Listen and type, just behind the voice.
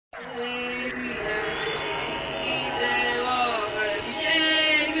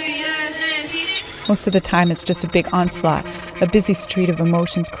Most of the time, it's just a big onslaught, a busy street of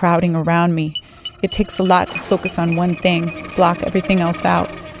emotions crowding around me. It takes a lot to focus on one thing, block everything else out.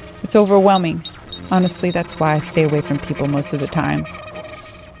 It's overwhelming. Honestly, that's why I stay away from people most of the time.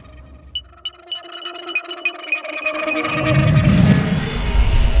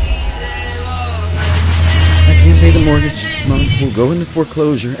 I can't pay the mortgage this month. We'll go into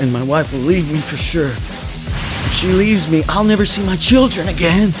foreclosure, and my wife will leave me for sure. If she leaves me, I'll never see my children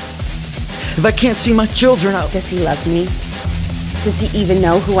again. If I can't see my children, I'll... Does he love me? Does he even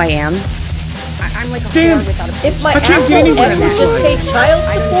know who I am? I'm like a whore without a... If my can't get anywhere in this just life. paid child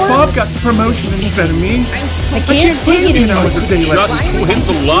support, Bob got the promotion instead of me. I can't take it anymore. A day like Just this. win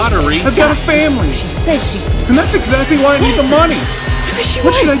the lottery. I've got a family. She says she's... And that's exactly why I need the money.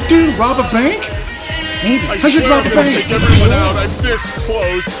 What should I do? Rob a bank? Maybe. I should rob a bank. Take everyone out. I'm this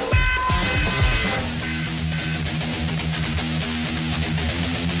close.